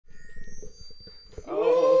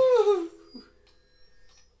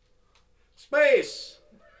face!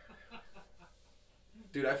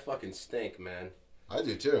 Dude, I fucking stink, man. I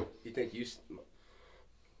do too. You think you...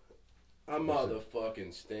 I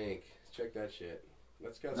motherfucking stink. Check that shit.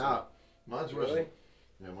 Let's go. Nah, mine's worse. Really?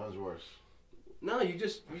 Yeah, mine's worse. No, you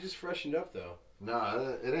just freshened up, though.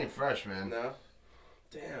 No, it ain't fresh, man. No?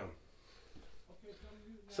 Damn.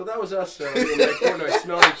 So that was us in that corner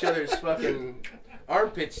smelling each other's fucking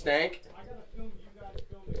armpit stank.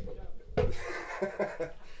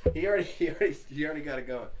 he already got it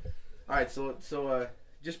going. All right, so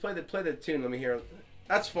just play the tune. Let me hear.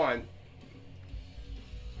 That's fine.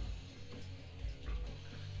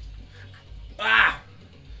 Ah!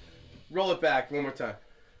 Roll it back one more time.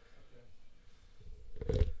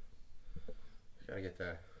 Gotta get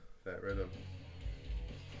that rhythm.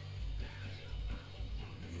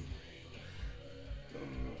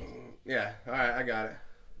 Yeah, all right, I got it.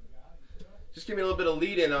 Just give me a little bit of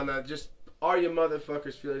lead in on that. Just are you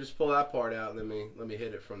motherfuckers feel? Just pull that part out and let me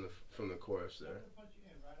hit it from the chorus there.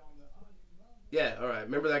 Yeah, all right.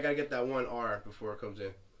 Remember that I gotta get that one R before it comes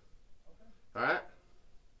in. All right.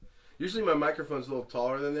 Usually my microphone's a little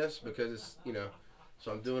taller than this because it's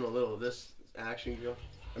so I'm doing a little of this action go.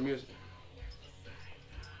 I'm using.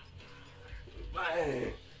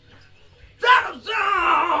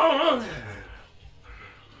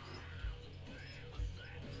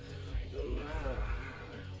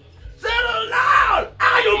 Settle down!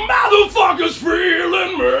 Are you motherfuckers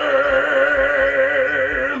feeling me?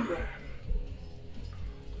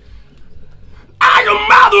 Are you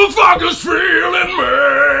motherfuckers feeling me?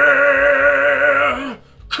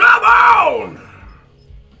 Come on!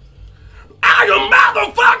 Are you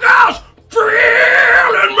motherfuckers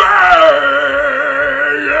feeling me?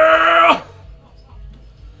 Yeah!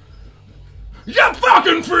 You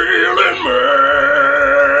fucking feeling me?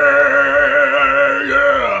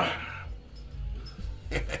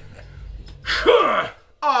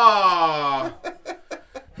 Aw,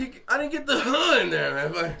 I didn't get the huh in there,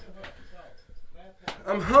 man.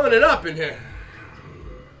 I'm hunting it up in here.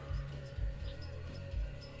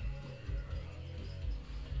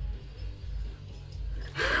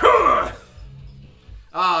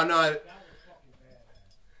 Oh no,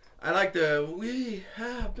 I like the "We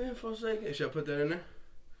have been forsaken." Should I put that in there?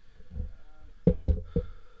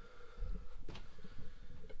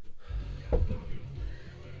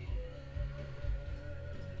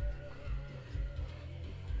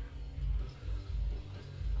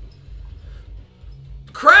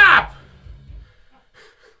 Crap!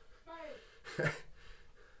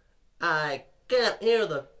 I can't hear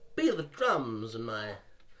the beat of the drums in my...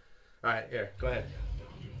 Alright, here, go ahead.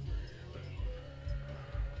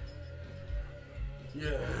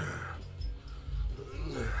 Yeah.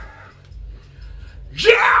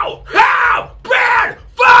 You have been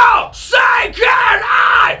forsaken!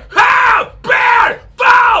 I have been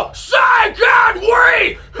forsaken!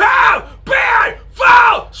 We have been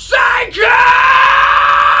forsaken!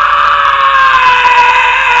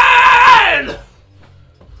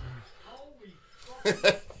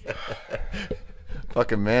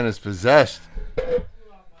 Fucking man is possessed.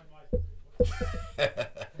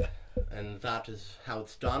 And that is how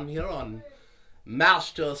it's done here on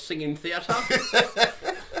Master Singing Theatre.